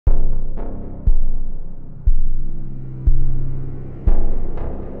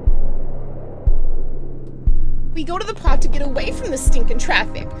We go to the pod to get away from the stinking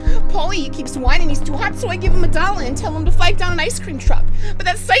traffic. Paulie, he keeps whining he's too hot, so I give him $1 and tell him to flag down an ice cream truck. But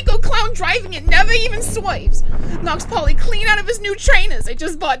that psycho clown driving it never even swipes. Knocks Paulie clean out of his new trainers I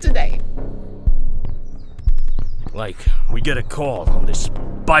just bought today. Like, we get a call on this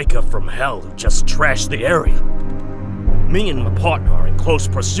biker from hell who just trashed the area. Me and my partner are in close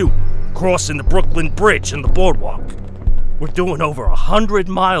pursuit, crossing the Brooklyn Bridge and the boardwalk. We're doing over 100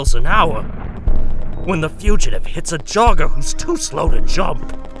 miles an hour when the fugitive hits a jogger who's too slow to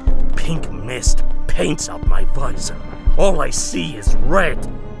jump. Pink mist paints up my visor. All I see is red.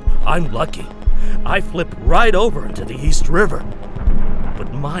 I'm lucky. I flip right over into the East River.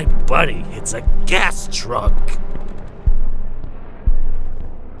 But my buddy hits a gas truck.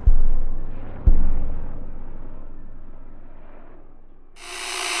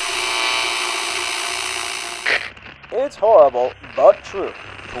 It's horrible, but true.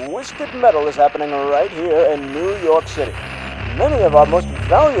 Twisted Metal is happening right here in New York City. Many of our most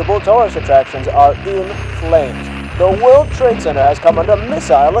valuable tourist attractions are in flames. The World Trade Center has come under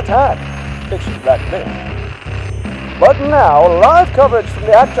missile attack. Pictures that me. But now, live coverage from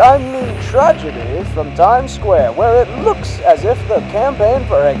the tragedy from Times Square, where it looks as if the campaign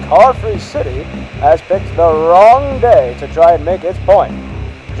for a car-free city has picked the wrong day to try and make its point.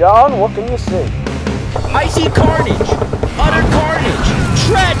 John, what can you see? I see carnage, utter carnage,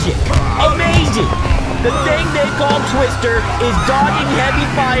 tragic, amazing. The thing they call Twister is dodging heavy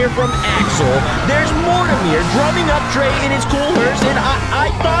fire from Axel. There's Mortimer drumming up Trey in his cool hearse, and I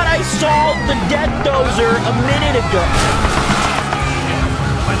thought I saw the Death Dozer a minute ago.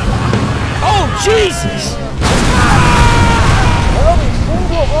 Oh, Jesus! Well, we seem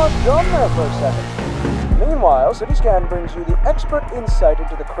to have lost John there for a second. Meanwhile, CityScan brings you the expert insight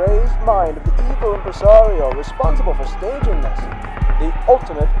into the crazed mind of the evil impresario responsible for staging this, the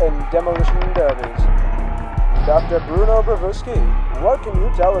ultimate in demolition derbies. Dr. Bruno Bravusky, what can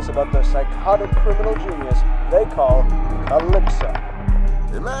you tell us about the psychotic criminal genius they call Calypso?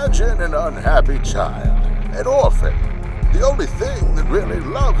 Imagine an unhappy child, an orphan. The only thing that really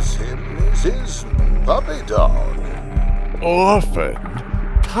loves him is his puppy dog. Orphan?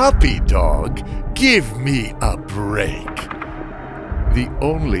 Puppy dog? Give me a break. The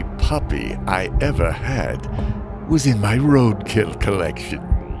only puppy I ever had was in my roadkill collection.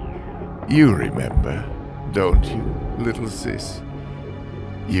 You remember, don't you, little sis?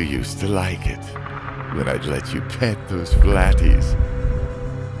 You used to like it when I'd let you pet those flatties.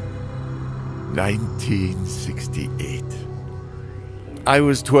 1968. I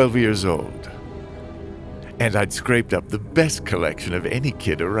was 12 years old, and I'd scraped up the best collection of any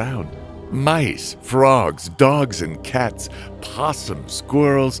kid around. Mice, frogs, dogs and cats, possums,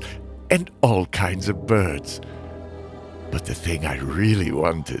 squirrels, and all kinds of birds. But the thing I really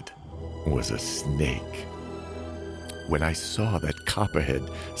wanted was a snake. When I saw that copperhead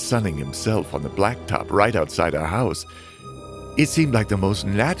sunning himself on the blacktop right outside our house, it seemed like the most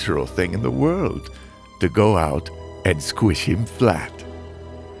natural thing in the world to go out and squish him flat.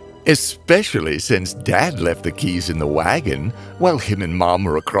 Especially since Dad left the keys in the wagon while him and Mom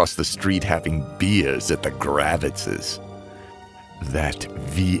were across the street having beers at the Gravitzes. That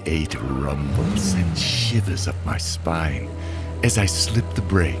V8 rumble sent shivers up my spine as I slipped the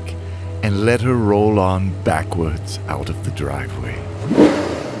brake and let her roll on backwards out of the driveway.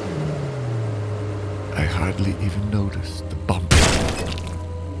 I hardly even noticed the bump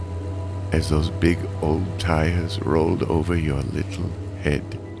as those big old tires rolled over your little head.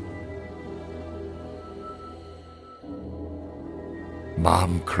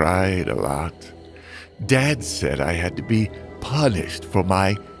 Mom cried a lot. Dad said I had to be punished for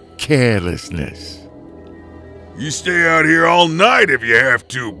my carelessness. You stay out here all night if you have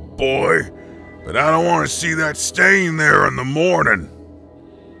to, boy. But I don't want to see that stain there in the morning.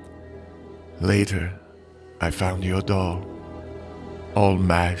 Later, I found your doll, all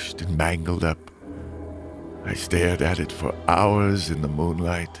mashed and mangled up. I stared at it for hours in the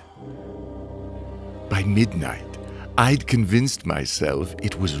moonlight. By midnight, I'd convinced myself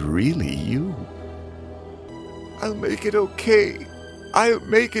it was really you. I'll make it okay. I'll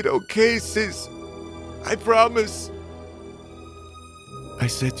make it okay, sis. I promise. I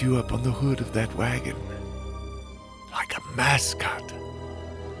set you up on the hood of that wagon, like a mascot.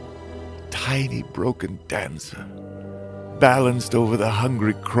 Tiny broken dancer, balanced over the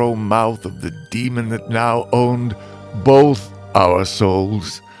hungry chrome mouth of the demon that now owned both our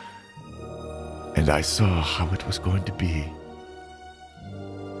souls. And I saw how it was going to be.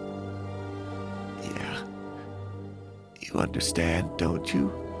 Yeah. You understand, don't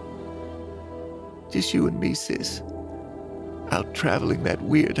you? Just you and me, sis. Out traveling that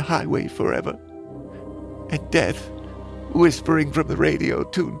weird highway forever. and death whispering from the radio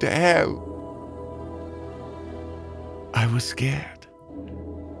tuned to hell. I was scared,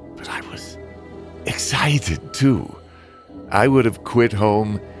 but I was excited too. I would have quit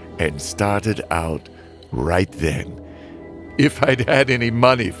home and started out right then, if I'd had any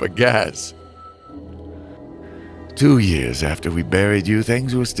money for gas. 2 years after we buried you,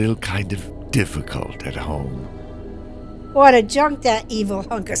 things were still kind of difficult at home. What a junk, that evil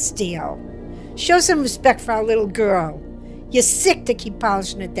hunk of steel. Show some respect for our little girl. You're sick to keep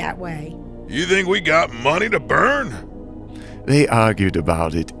polishing it that way. You think we got money to burn? They argued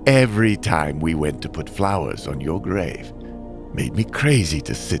about it every time we went to put flowers on your grave. Made me crazy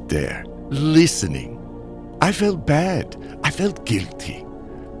to sit there, listening. I felt bad. I felt guilty.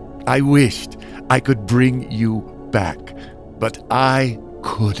 I wished I could bring you back, but I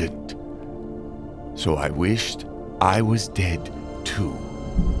couldn't. So I wished I was dead too.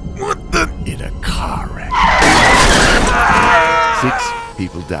 What the? In a car wreck. 6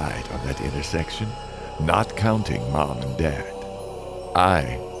 people died on that intersection, not counting Mom and Dad.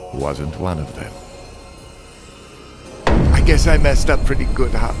 I wasn't one of them. I guess I messed up pretty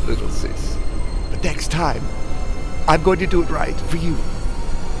good, huh, little sis? But next time, I'm going to do it right for you.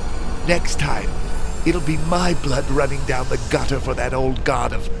 Next time, it'll be my blood running down the gutter for that old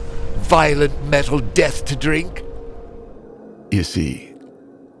god of violent metal death to drink. You see,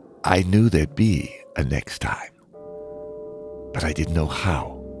 I knew there'd be a next time, but I didn't know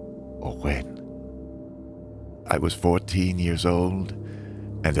how or when. I was 14 years old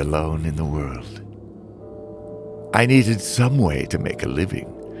and alone in the world. I needed some way to make a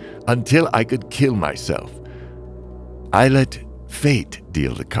living until I could kill myself. I let fate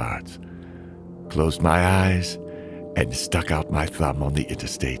deal the cards, closed my eyes, and stuck out my thumb on the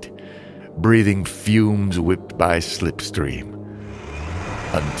interstate, breathing fumes whipped by slipstream,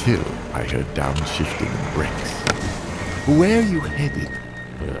 until I heard downshifting brakes. Where are you headed?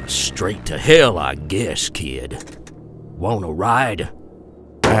 Straight to hell, I guess, kid. Want a ride?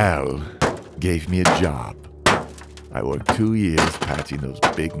 Al gave me a job. I worked 2 years patching those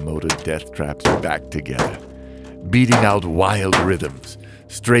big motor death traps back together, beating out wild rhythms,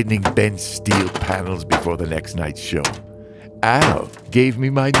 straightening bent steel panels before the next night's show. Al gave me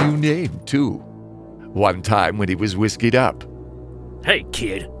my new name, too. One time when he was whiskied up. Hey,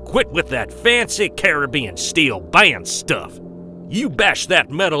 kid, quit with that fancy Caribbean steel band stuff. You bash that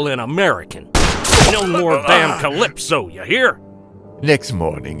metal in American. No more damn Calypso, you hear? Next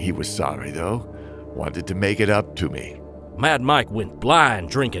morning, he was sorry, though. Wanted to make it up to me. Mad Mike went blind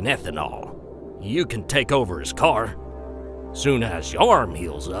drinking ethanol. You can take over his car. Soon as your arm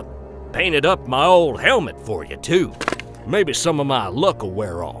heals up, painted up my old helmet for you, too. Maybe some of my luck will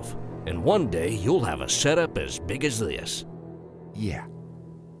wear off, and one day you'll have a setup as big as this. Yeah.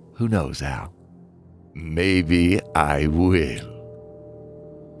 Who knows, Al? Maybe I will.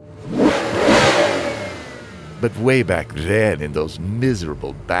 But way back then, in those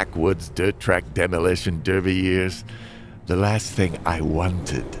miserable backwoods dirt track demolition derby years, the last thing I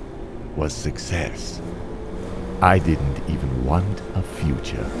wanted was success. I didn't even want a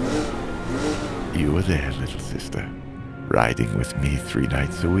future. You were there, little sister, riding with me 3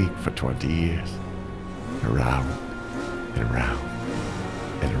 nights a week for 20 years. Around and around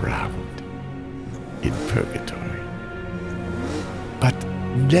and around in purgatory. But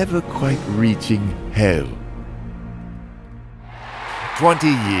never quite reaching hell. 20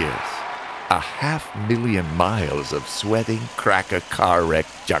 years, 500,000 miles of sweating cracker car wreck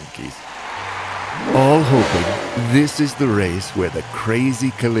junkies. All hoping this is the race where the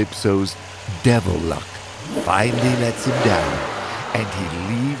crazy Calypso's devil luck finally lets him down and he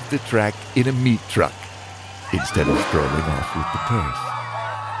leaves the track in a meat truck instead of strolling off with the purse.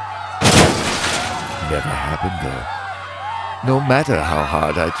 Never happened though. No matter how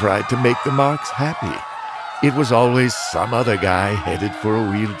hard I tried to make the marks happy, it was always some other guy headed for a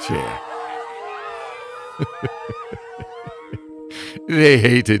wheelchair. They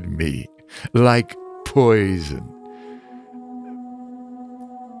hated me like poison,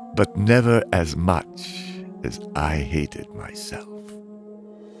 but never as much as I hated myself.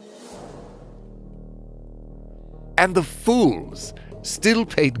 And the fools still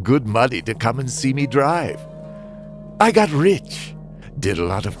paid good money to come and see me drive. I got rich, did a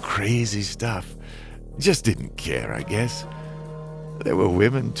lot of crazy stuff. Just didn't care, I guess. There were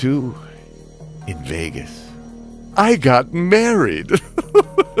women, too, in Vegas. I got married.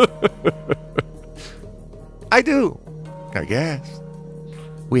 I do, I guess.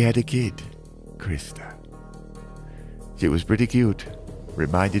 We had a kid, Krista. She was pretty cute.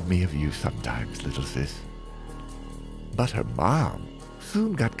 Reminded me of you sometimes, little sis. But her mom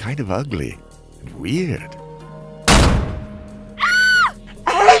soon got kind of ugly and weird.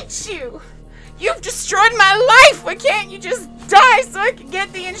 hate you! You've destroyed my life! Why can't you just die so I can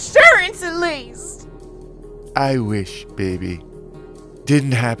get the insurance at least? I wish, baby.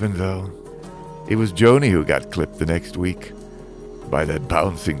 Didn't happen, though. It was Joni who got clipped the next week by that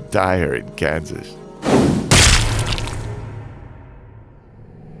bouncing tire in Kansas.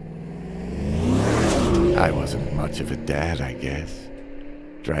 I wasn't much of a dad, I guess.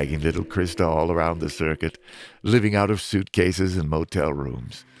 Dragging little Krista all around the circuit, living out of suitcases and motel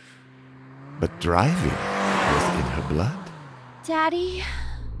rooms. But driving was in her blood. Daddy,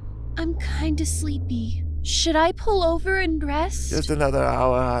 I'm kinda sleepy. Should I pull over and rest? Just another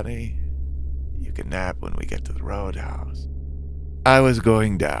hour, honey. You can nap when we get to the roadhouse. I was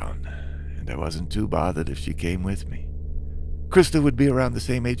going down, and I wasn't too bothered if she came with me. Krista would be around the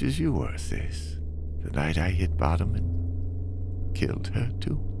same age as you were, sis. The night I hit bottom and killed her,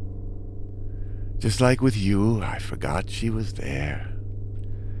 too. Just like with you, I forgot she was there.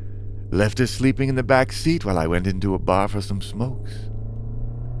 Left her sleeping in the back seat while I went into a bar for some smokes.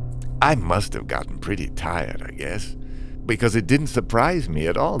 I must have gotten pretty tired, I guess, because it didn't surprise me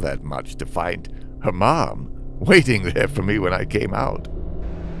at all that much to find her mom waiting there for me when I came out.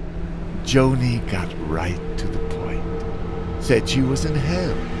 Joni got right to the point. Said she was in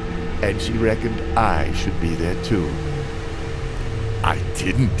hell, and she reckoned I should be there too. I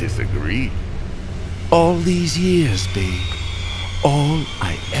didn't disagree. All these years, babe, all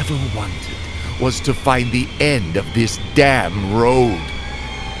I ever wanted was to find the end of this damn road.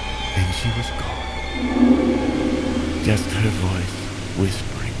 Then she was gone. Just her voice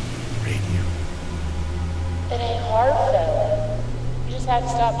whispering on the radio. It ain't hard, fella. You just have to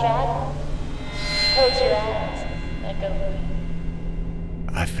stop driving. Close your eyes. Let go.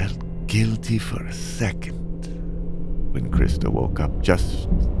 I felt guilty for a second when Krista woke up just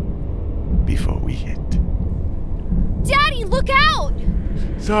before we hit. Daddy, look out!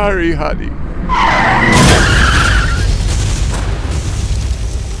 Sorry, honey.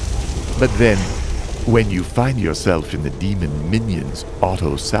 But then, when you find yourself in the Demon Minions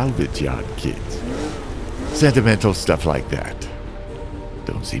auto salvage yard, kids, sentimental stuff like that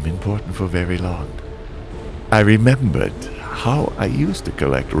don't seem important for very long. I remembered how I used to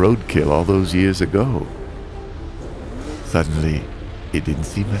collect roadkill all those years ago. Suddenly, it didn't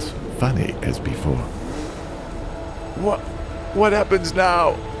seem as funny as before. What happens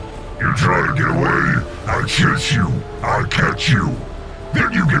now? You try to get away, I chase you, I'll catch you.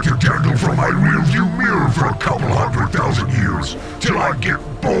 Then you get to dangle from my rearview mirror for a couple 100,000 years, till I get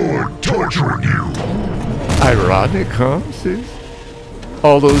bored torturing you. Ironic, huh, sis?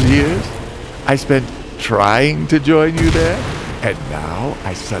 All those years I spent trying to join you there, and now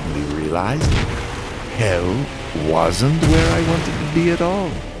I suddenly realized hell wasn't where I wanted to be at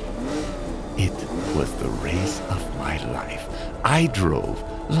all. It was the race of my life. I drove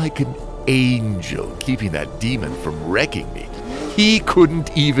like an angel, keeping that demon from wrecking me. He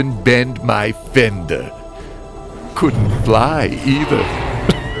couldn't even bend my fender. Couldn't fly either.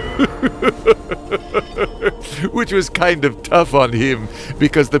 Which was kind of tough on him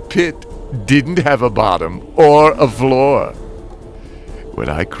because the pit didn't have a bottom or a floor. When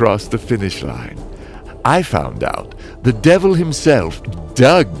I crossed the finish line, I found out the devil himself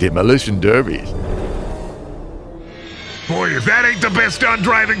dug demolition derbies. Boy, if that ain't the best stunt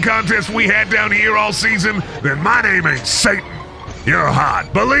driving contest we had down here all season, then my name ain't Satan. You're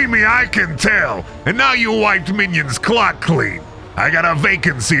hot. Believe me, I can tell. And now you wiped Minion's clock clean. I got a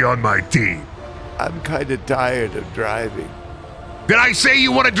vacancy on my team. I'm kind of tired of driving. Did I say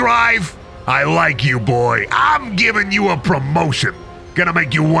you want to drive? I like you, boy. I'm giving you a promotion. Gonna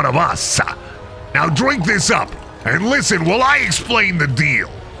make you one of us. Now drink this up, and listen while I explain the deal.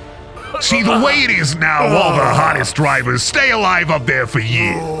 See, the way it is now, all the hottest drivers stay alive up there for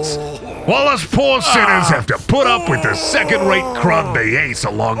years, while us poor sinners have to put up with the second-rate crud they ace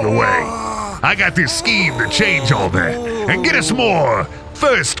along the way. I got this scheme to change all that, and get us more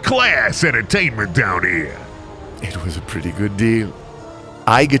first-class entertainment down here. It was a pretty good deal.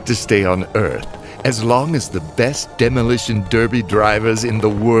 I get to stay on Earth as long as the best demolition derby drivers in the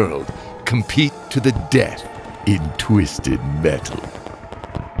world compete to the death in twisted metal.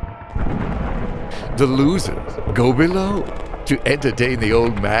 The losers go below to entertain the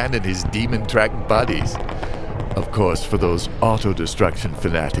old man and his demon track buddies. Of course, for those auto-destruction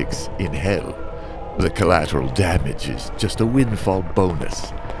fanatics in hell, the collateral damage is just a windfall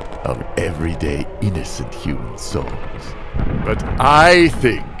bonus of everyday innocent human souls. But I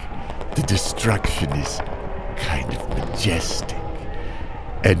think the destruction is kind of majestic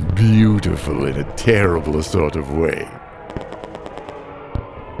and beautiful in a terrible sort of way.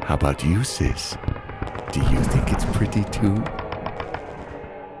 How about you, sis? Do you think it's pretty too?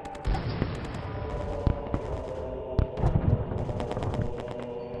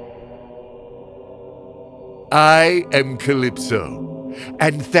 I am Calypso,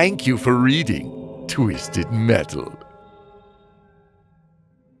 and thank you for reading Twisted Metal.